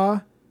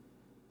Maha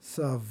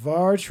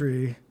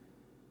Savartri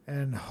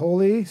and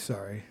Holi?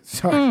 Sorry.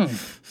 Sorry.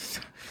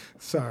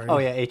 Oh,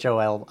 yeah,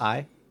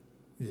 HOLI?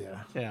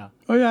 Yeah. Yeah.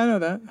 Oh, yeah, I know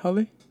that.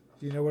 Holy.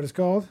 Do you know what it's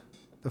called?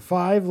 The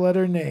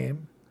five-letter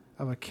name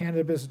of a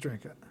cannabis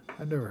drink.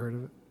 I've never heard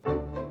of it.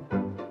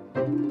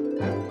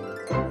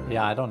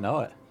 Yeah, I don't know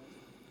it.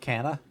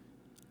 Canna?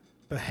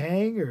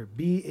 Bahang or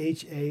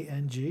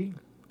B-H-A-N-G?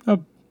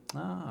 Oh,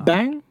 Oh,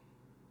 bang?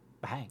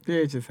 bang.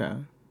 DH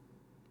sound.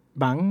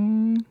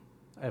 Bang.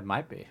 It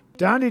might be.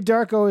 Donnie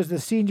Darko is the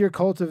senior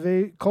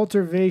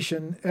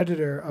cultivation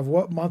editor of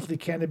what monthly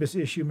cannabis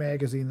issue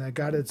magazine that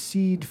got its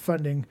seed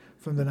funding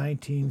from the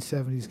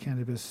 1970s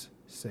cannabis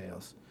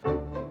sales?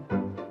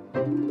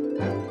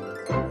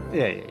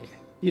 Yeah.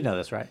 You know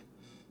this, right?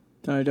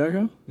 Donnie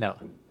Darko? No.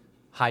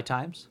 High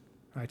Times?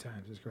 High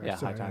Times is correct. Yeah,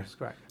 Sorry. High Times is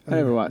correct. I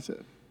never watched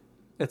it.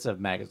 It's a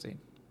magazine.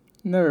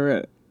 Never read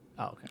it.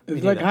 Oh, okay. It's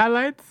Me like neither.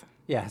 highlights?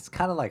 Yeah, it's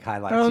kind of like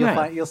highlights. Oh,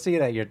 nice. You'll see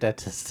it at your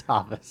dentist's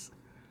office.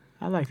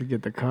 I like to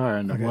get the car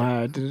in the Okay.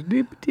 wide.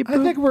 I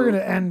think we're going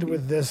to end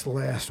with this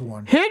last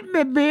one. Hit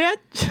me,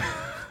 bitch!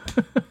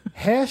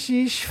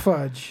 Hashish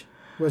fudge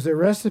was a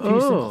recipe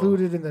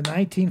included in the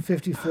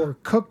 1954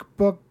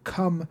 cookbook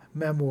cum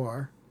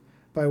memoir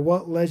by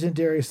what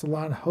legendary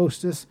salon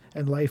hostess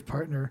and life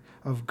partner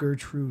of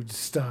Gertrude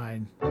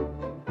Stein?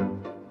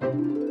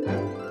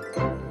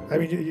 I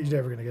mean, you're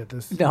never going to get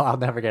this. No, I'll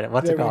never get it.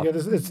 What's You're it never called?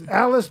 gonna get this. It's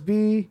Alice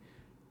B.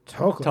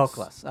 Toklas.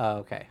 Toklas. Oh,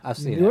 okay. I've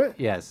seen knew it. it?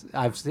 Yes,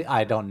 I've seen.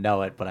 I don't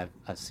know it, but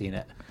I've seen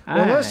it.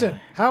 Well, listen,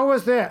 how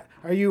was that?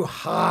 Are you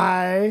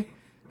high?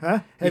 Huh?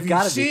 Have you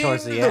gotta be seen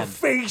towards the the end.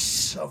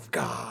 face of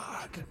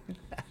God?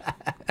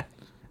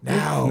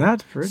 Now,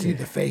 not pretty. see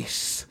the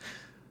face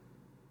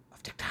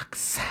of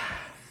TikToks.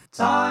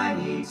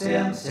 Tiny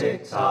Tim's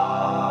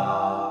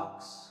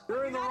TikToks.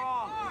 You're in the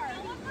wrong.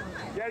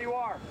 Yeah, you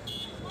are.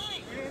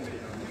 Andy,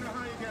 you know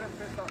how you get it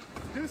pissed off.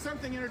 Do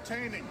something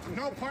entertaining.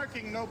 No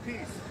parking, no peace.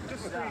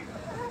 Just scream.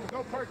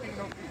 No parking,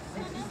 no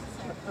peace.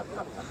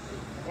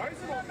 Why is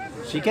it all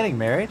messy? She getting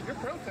married? You're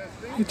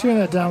protesting. You turn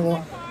that down a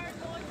little.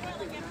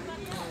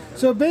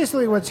 So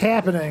basically what's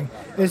happening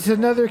is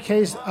another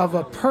case of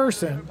a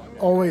person,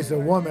 always a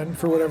woman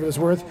for whatever it's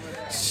worth,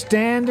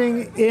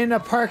 standing in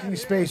a parking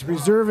space,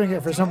 reserving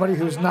it for somebody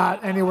who's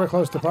not anywhere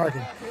close to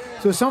parking.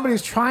 So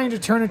somebody's trying to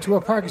turn into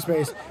a parking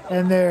space,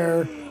 and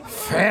their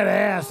fat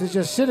ass is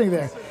just sitting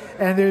there.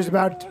 And there's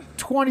about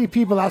 20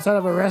 people outside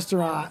of a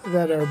restaurant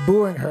that are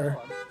booing her.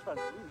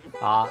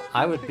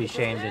 I would be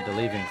shamed into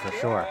leaving for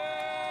sure.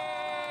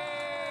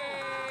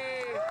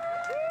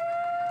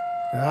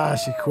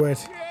 She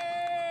quit.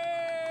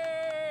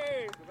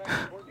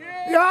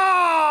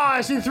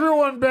 She threw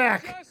one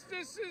back.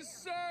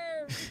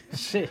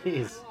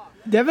 Jeez.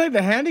 Definitely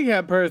the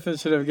handicapped person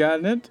should have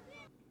gotten it.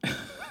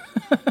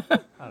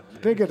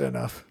 They get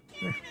enough.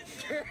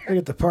 They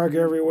get to park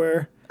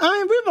everywhere. I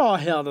mean, we've all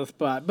held a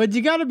spot, but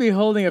you got to be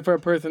holding it for a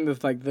person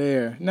that's like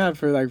there, not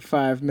for like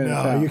 5 minutes.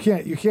 No, out. you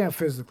can't. You can't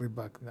physically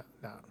buck. No.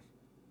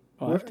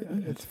 Oh,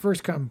 It's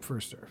first come,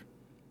 first serve.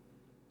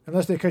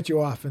 Unless they cut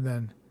you off, and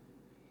then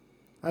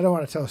I don't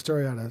want to tell a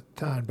story out of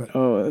time, but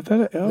is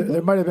that an elbow?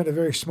 there might have been a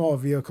very small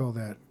vehicle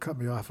that cut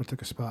me off and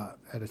took a spot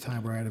at a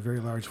time where I had a very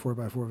large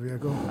 4x4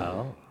 vehicle.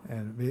 Oh.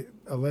 And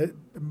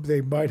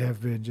they might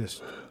have been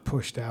just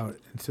pushed out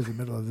into the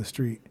middle of the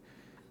street,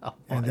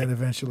 and then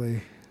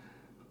eventually.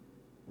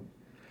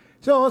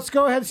 So let's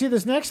go ahead and see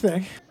this next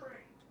thing.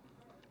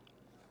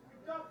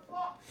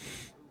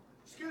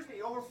 Excuse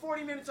me, over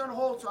 40 minutes on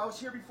hold, so I was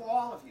here before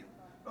all of you.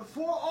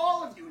 Before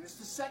all of you, and it's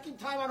the second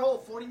time on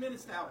hold, 40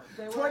 minutes now.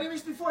 20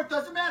 minutes before, it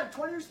doesn't matter,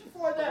 20 minutes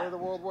before that.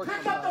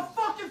 Pick up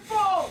the fucking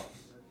phone!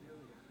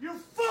 You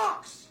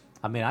fucks!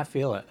 I mean, I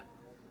feel it.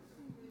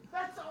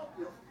 That's all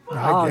you fucks!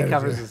 I He get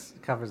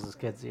it, covers his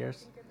kids'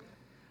 ears.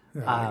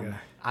 I get it.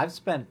 I've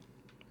spent...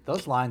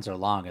 Those lines are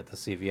long at the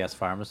CVS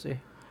pharmacy.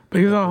 But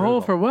he was on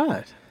hold for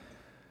what?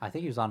 I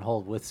think he was on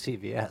hold with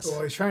CVS.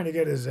 Well, he's trying to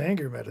get his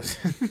anger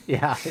medicine.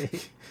 Yeah.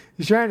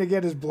 He's trying to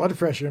get his blood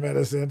pressure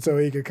medicine so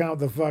he could calm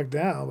the fuck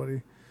down. But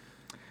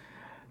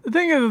The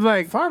thing is,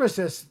 like,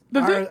 pharmacists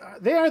they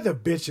are the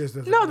bitches.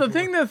 the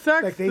thing that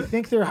sucks. Like, they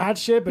think they're hot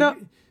shit, but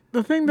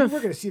the thing we're that's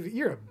going to see that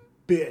you're a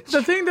bitch.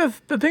 the thing You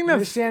that's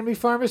understand me,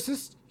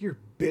 pharmacists? You're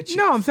bitches.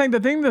 no, I'm saying the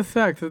thing that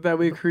sucks is that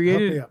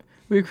me up.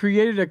 we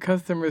created a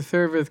customer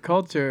service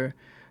culture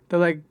that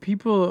like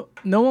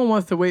no one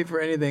wants to wait for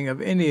anything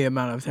of any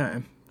amount of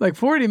time. Like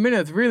 40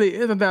 minutes really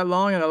isn't that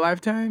long in a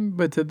lifetime,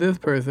 but to this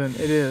person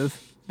it is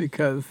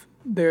because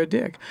they're a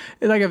dick.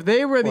 It's like if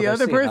they were the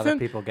other person,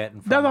 people get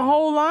in front that's of a them.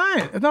 whole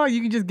line. It's not like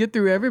you can just get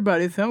through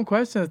everybody. Some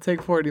questions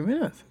take 40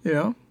 minutes, you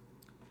know?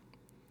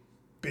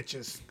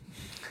 Bitches.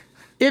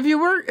 If you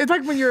work, it's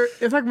like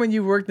when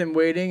you worked in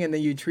waiting and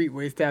then you treat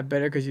waitstaff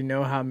better because you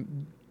know how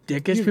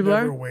dickish You've people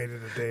never are.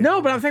 waited a day.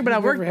 No, but I'm saying, You've I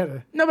never worked. had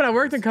a- No, but I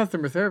worked in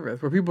customer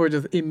service where people are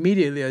just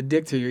immediately a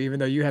dick to you, even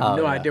though you have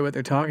no idea what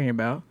they're talking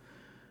about.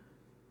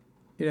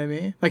 You know what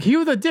I mean? Like he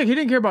was a dick. He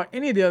didn't care about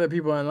any of the other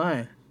people in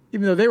line,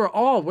 even though they were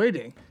all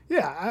waiting.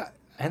 Yeah,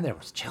 And there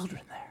was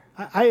children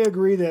there. I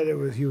agree that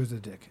he was a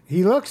dick.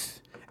 He looks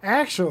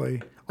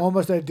actually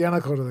almost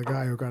identical to the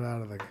guy who got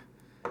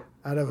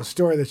out of a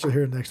story that you'll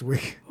hear next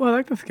week. Well, I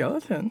like the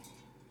skeleton.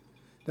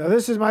 Now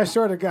this is my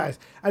sort of guys.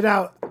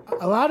 Now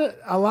a lot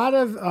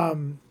of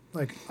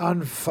like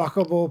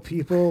unfuckable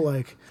people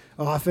like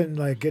often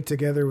like get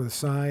together with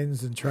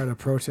signs and try to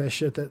protest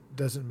shit that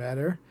doesn't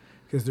matter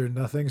because they're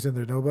nothings and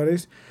they're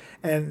nobodies.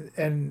 And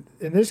in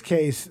this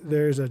case,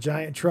 there's a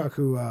giant truck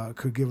who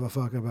could give a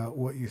fuck about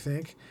what you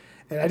think.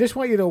 And I just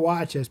want you to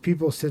watch as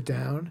people sit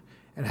down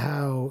and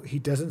how he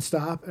doesn't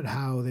stop and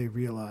how they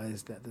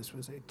realize that this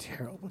was a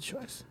terrible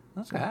choice.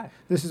 Okay. So,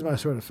 this is my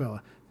sort of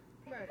fella.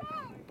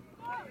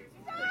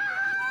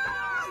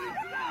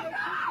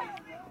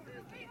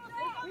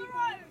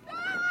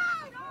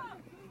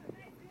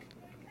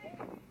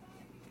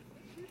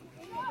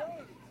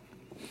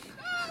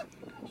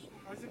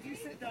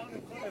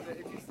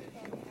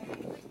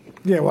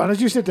 Yeah, why don't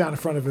you sit down in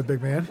front of it,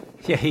 big man?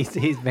 Yeah,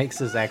 he makes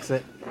his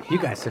exit. You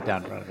guys sit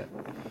down in front of it.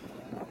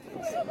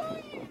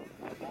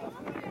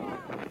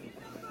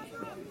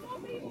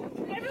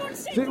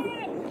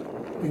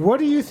 What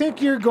do you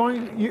think you're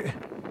going...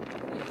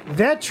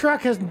 that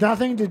truck has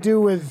nothing to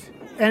do with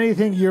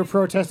anything you're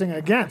protesting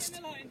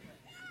against.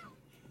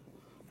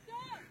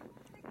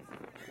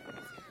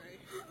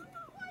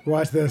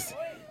 Watch this.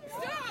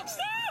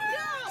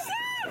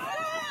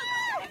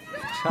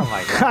 Oh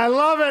my god. I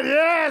love it,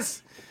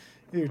 yes!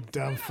 You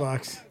dumb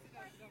fucks.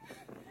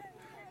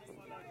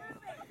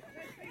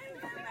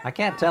 I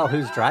can't tell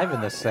who's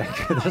driving this thing.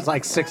 There's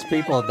like 6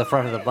 people at the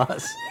front of the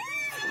bus.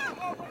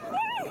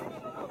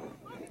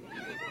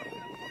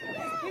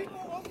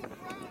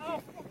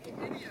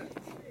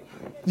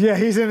 Yeah,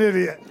 he's an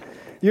idiot.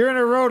 You're in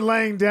a road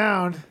laying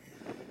down,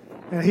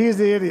 and he's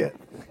the idiot.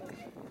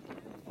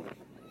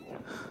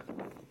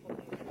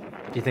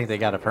 Do you think they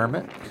got a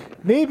permit?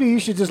 Maybe you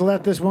should just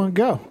let this one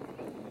go.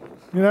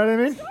 You know what I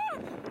mean?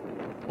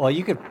 Well,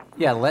 you could,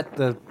 let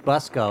the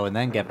bus go and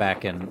then get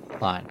back in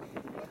line.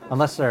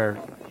 Unless they're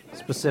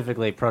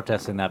specifically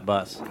protesting that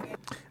bus.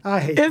 I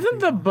hate Isn't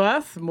the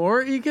bus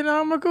more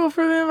economical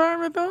for the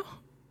environment, though?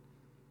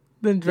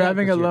 than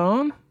driving 'cause you're-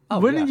 alone? Oh,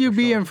 Wouldn't yeah, you for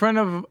be sure. in front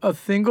of a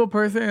single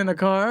person in a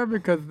car?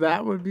 Because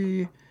that would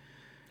be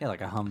Yeah,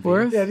 like a Humvee.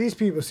 worse. Yeah, these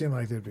people seem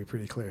like they'd be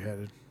pretty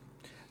clear-headed.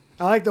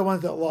 I like the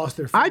ones that lost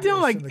their I fingers don't in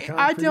the like.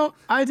 concrete.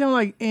 I don't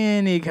like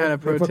any kind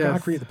of They put protest.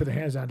 concrete, they put their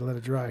hands on to let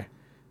it dry.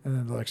 And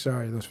then they're like,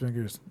 sorry, those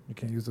fingers, you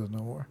can't use those no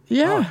more.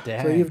 Yeah. Oh,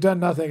 dang. So you've done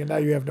nothing and now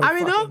you have no I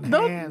mean, fucking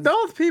hands.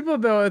 those people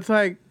though. It's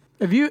like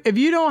if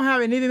you don't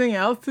have anything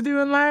else to do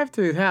in life,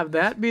 to have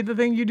that be the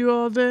thing you do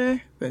all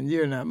day, then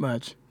you're not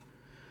much.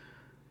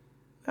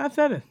 I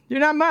said it. You're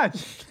not much.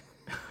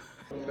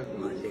 Suck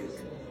my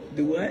dick.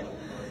 Do what?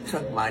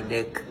 Suck my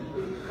dick.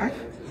 I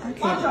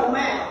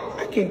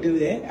can't do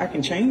that. I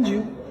can change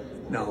you.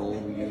 No,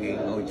 you ain't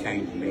gonna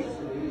change me.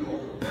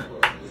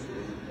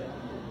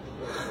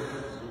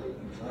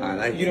 I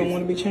like You don't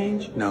want to be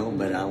changed? No,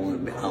 but I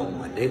want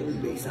my dick to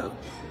be sucked.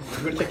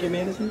 You gonna take your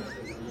medicine?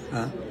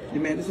 Huh?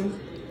 Your medicine?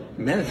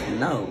 Medicine?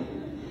 No.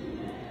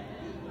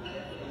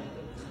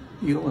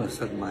 You don't want to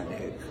suck my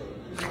dick.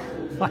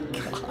 My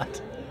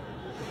God.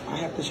 I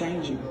have to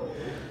change you.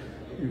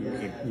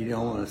 If you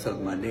don't want to suck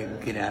my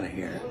dick, get out of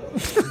here.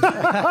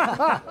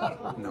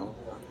 No.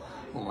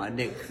 Well, my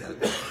dick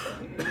sucked.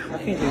 I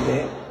can't do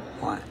that.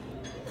 Why?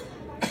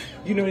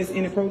 You know it's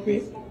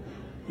inappropriate.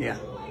 Yeah.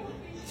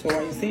 So why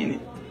are you saying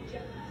it?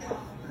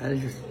 I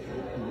just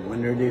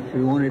wondered if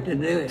you wanted to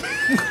do it.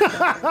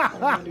 I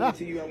want to do it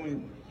to you. I want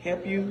to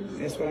help you.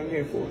 That's what I'm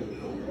here for.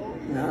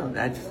 No,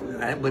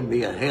 that would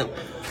be a help.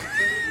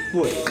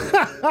 What?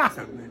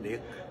 Suck my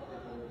dick.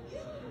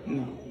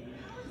 No.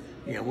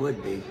 Yeah, it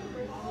would be.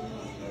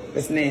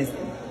 That's nasty.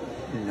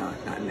 No,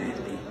 it's not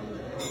nasty.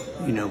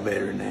 You know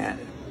better than that.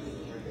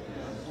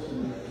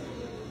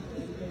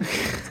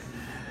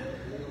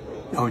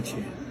 Don't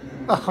you?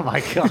 Oh my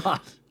God.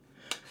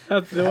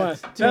 That's the one.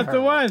 That's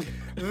the one.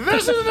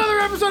 This is another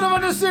episode of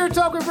Unnecessary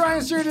Talk with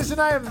Brian Sturges, and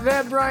I am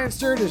that Brian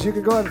Sturges. You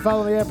can go ahead and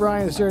follow me at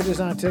Brian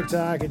Sturges on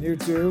TikTok and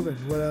YouTube, and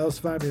what else?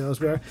 Find me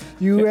elsewhere.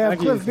 You have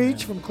Cliff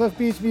Beach from Cliff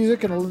Beach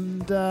Music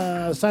and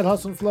Side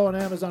Hustle and Flow on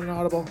Amazon and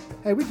Audible.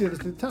 Hey, we did this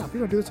at the top. We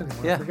don't do this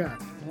anymore. Yeah. I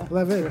forgot.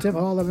 11, Tim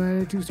Hall,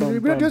 1192 Studio. We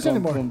don't do this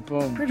anymore.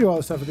 We do all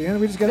this stuff at the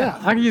end. We just get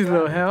out. I can use a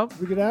little help.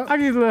 We get out. I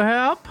can use a little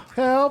help.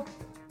 Help.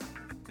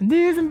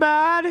 Need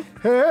somebody.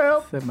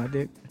 Help. Suck my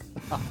dick.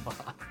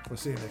 We'll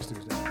see you next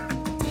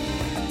Tuesday.